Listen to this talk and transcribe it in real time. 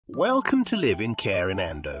Welcome to Live in Care in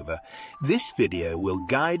Andover. This video will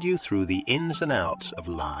guide you through the ins and outs of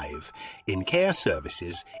live in care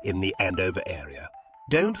services in the Andover area.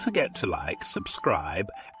 Don't forget to like, subscribe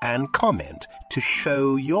and comment to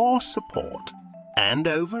show your support.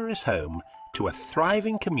 Andover is home to a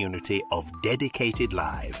thriving community of dedicated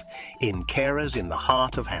live in carers in the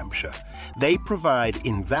heart of Hampshire. They provide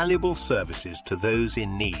invaluable services to those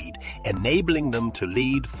in need, enabling them to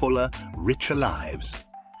lead fuller, richer lives.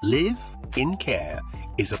 Live in Care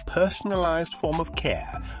is a personalised form of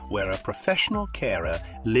care where a professional carer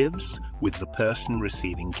lives with the person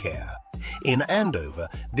receiving care. In Andover,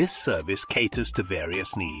 this service caters to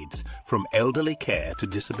various needs, from elderly care to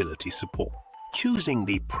disability support. Choosing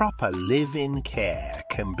the proper live-in care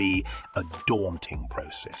can be a daunting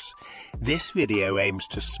process. This video aims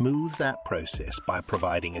to smooth that process by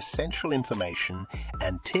providing essential information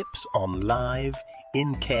and tips on live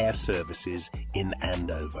in-care services in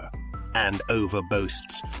Andover. Andover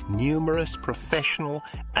boasts numerous professional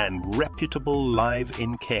and reputable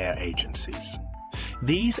live-in care agencies.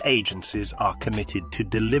 These agencies are committed to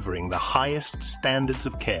delivering the highest standards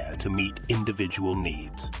of care to meet individual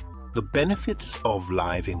needs. The benefits of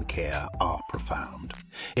live-in care are profound.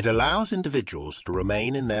 It allows individuals to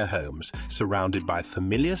remain in their homes, surrounded by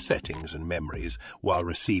familiar settings and memories, while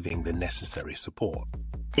receiving the necessary support.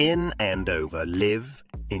 In Andover, Live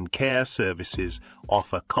in Care services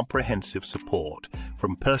offer comprehensive support,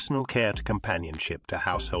 from personal care to companionship to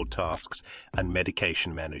household tasks and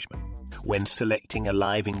medication management. When selecting a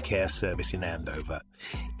live-in care service in Andover,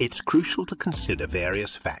 it's crucial to consider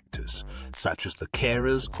various factors, such as the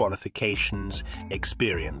carer's qualifications,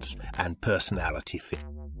 experience, and personality fit.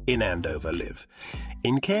 In Andover, Live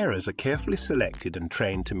in carers are carefully selected and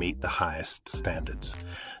trained to meet the highest standards.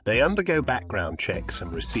 They undergo background checks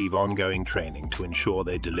and receive ongoing training to ensure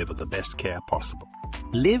they deliver the best care possible.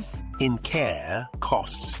 Live in Care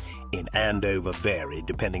costs in Andover vary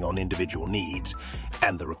depending on individual needs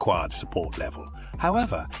and the required support level.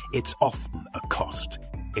 However, it's often a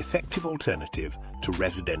cost-effective alternative to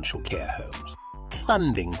residential care homes.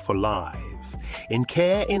 Funding for live in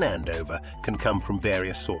Care in Andover can come from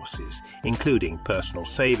various sources, including personal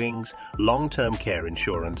savings, long-term care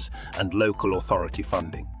insurance, and local authority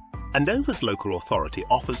funding. Andover's local authority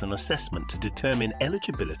offers an assessment to determine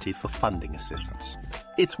eligibility for funding assistance.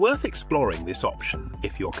 It's worth exploring this option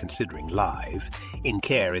if you're considering live in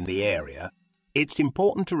care in the area. It's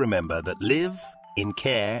important to remember that Live in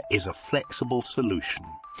Care is a flexible solution.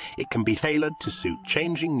 It can be tailored to suit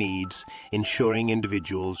changing needs, ensuring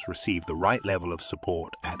individuals receive the right level of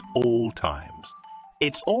support at all times.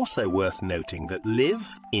 It's also worth noting that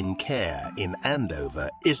Live in Care in Andover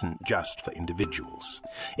isn't just for individuals.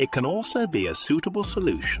 It can also be a suitable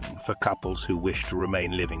solution for couples who wish to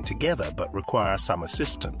remain living together but require some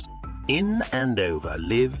assistance. In Andover,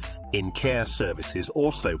 Live in Care services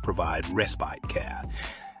also provide respite care.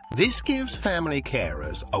 This gives family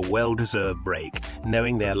carers a well-deserved break,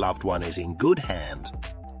 knowing their loved one is in good hands.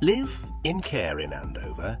 Live in Care in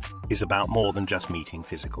Andover is about more than just meeting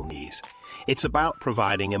physical needs. It's about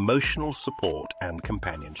providing emotional support and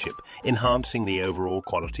companionship, enhancing the overall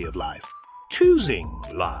quality of life. Choosing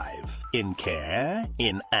live in care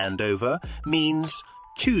in Andover means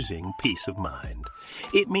choosing peace of mind.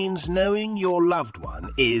 It means knowing your loved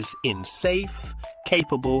one is in safe,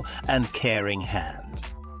 capable, and caring hands.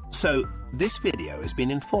 So, this video has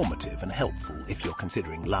been informative and helpful if you're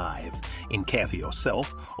considering live in care for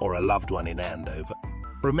yourself or a loved one in Andover.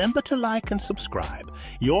 Remember to like and subscribe.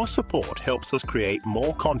 Your support helps us create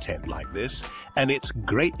more content like this, and it's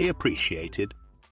greatly appreciated.